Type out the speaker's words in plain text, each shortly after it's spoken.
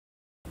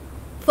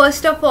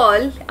First of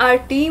all, our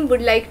team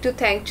would like to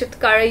thank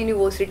Chitkara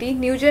University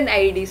NewGen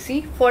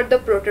IEDC for the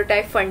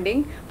prototype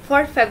funding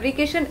for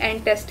fabrication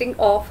and testing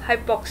of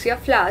Hypoxia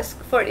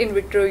Flask for in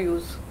vitro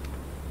use.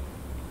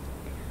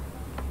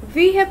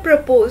 We have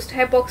proposed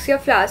Hypoxia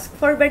Flask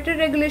for better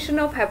regulation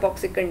of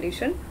hypoxic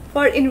condition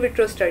for in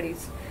vitro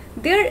studies.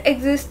 There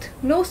exists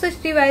no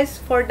such device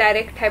for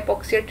direct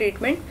hypoxia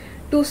treatment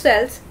to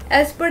cells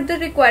as per the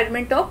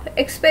requirement of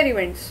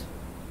experiments.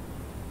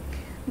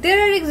 There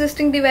are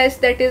existing devices,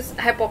 that is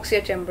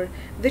hypoxia chamber,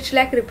 which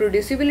lack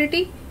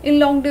reproducibility in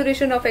long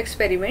duration of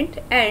experiment,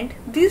 and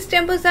these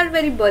chambers are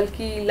very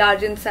bulky,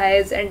 large in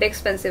size and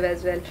expensive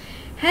as well.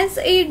 Hence,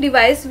 a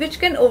device which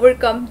can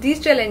overcome these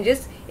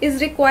challenges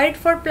is required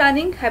for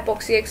planning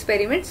hypoxia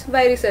experiments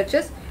by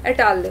researchers at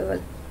all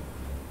level.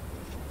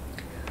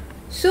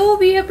 So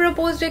we have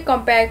proposed a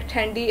compact,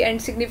 handy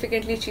and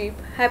significantly cheap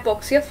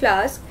hypoxia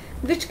flask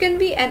which can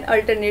be an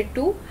alternate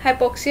to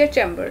hypoxia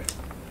chamber.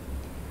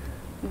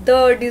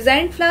 The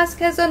designed flask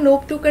has a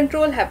knob to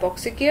control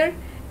hypoxic air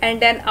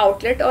and an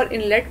outlet or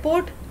inlet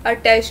port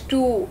attached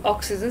to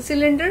oxygen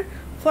cylinder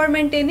for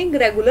maintaining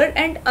regular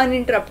and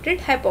uninterrupted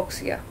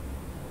hypoxia.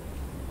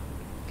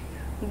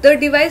 The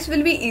device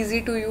will be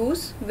easy to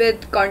use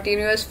with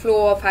continuous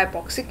flow of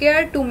hypoxic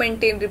air to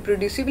maintain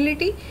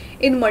reproducibility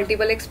in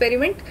multiple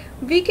experiments.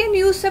 We can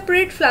use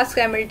separate flasks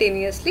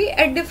simultaneously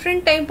at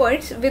different time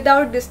points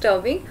without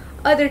disturbing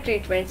other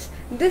treatments.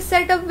 This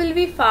setup will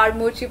be far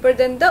more cheaper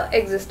than the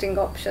existing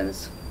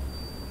options.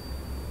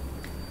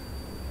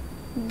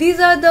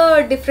 These are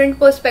the different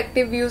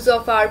perspective views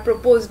of our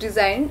proposed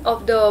design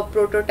of the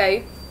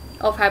prototype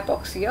of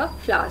Hypoxia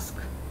Flask.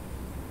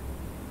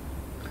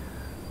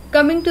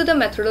 Coming to the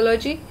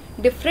methodology,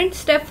 different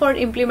steps for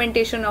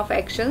implementation of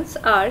actions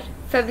are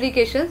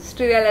fabrication,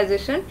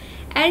 sterilization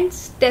and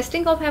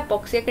testing of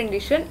hypoxia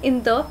condition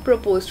in the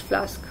proposed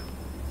flask.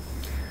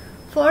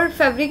 For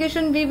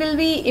fabrication, we will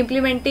be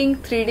implementing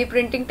 3D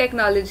printing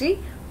technology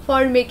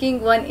for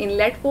making one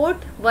inlet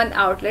port, one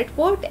outlet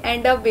port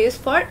and a base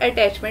for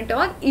attachment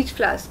on each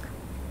flask.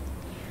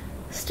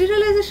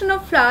 Sterilization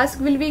of flask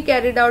will be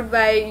carried out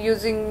by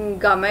using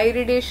gamma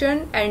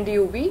irradiation and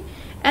UV,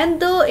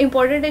 and the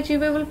important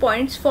achievable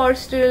points for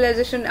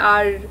sterilization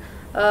are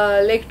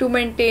like to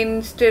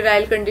maintain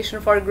sterile condition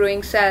for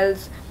growing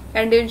cells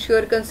and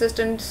ensure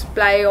consistent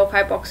supply of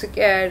hypoxic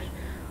air.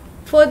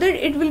 Further,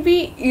 it will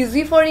be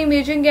easy for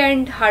imaging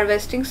and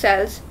harvesting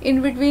cells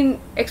in between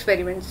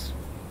experiments.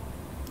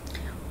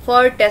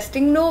 For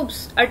testing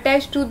knobs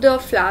attached to the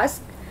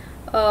flask,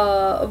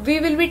 we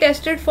will be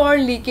tested for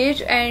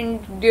leakage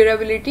and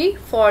durability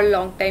for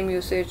long time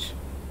usage.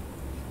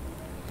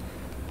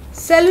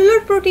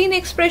 Cellular protein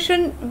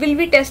expression will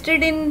be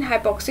tested in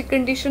hypoxic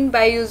condition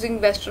by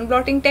using Western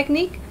blotting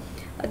technique.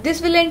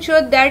 This will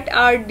ensure that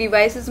our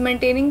device is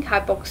maintaining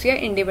hypoxia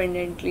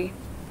independently.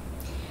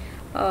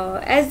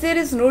 As there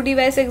is no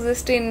device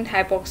exist in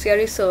hypoxia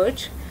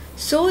research,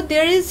 so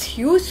there is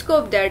huge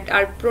scope that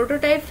our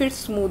prototype fits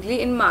smoothly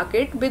in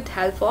market with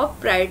help of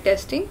prior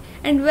testing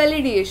and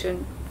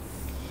validation.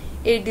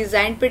 A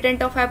design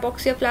patent of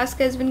hypoxia flask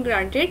has been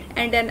granted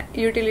and an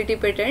utility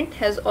patent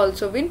has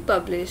also been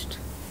published.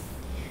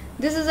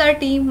 This is our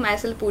team,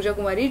 myself Pooja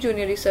Kumari,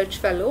 Junior Research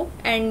Fellow,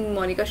 and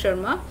Monica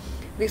Sharma,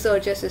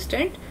 Research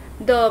Assistant.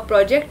 The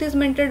project is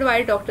mentored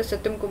by Dr.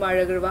 Satyam Kumar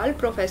Agrawal,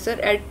 Professor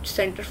at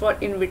Center for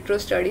In Vitro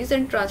Studies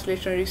and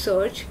Translational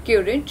Research,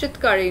 Curin,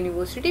 Chitkara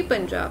University,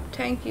 Punjab.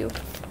 Thank you.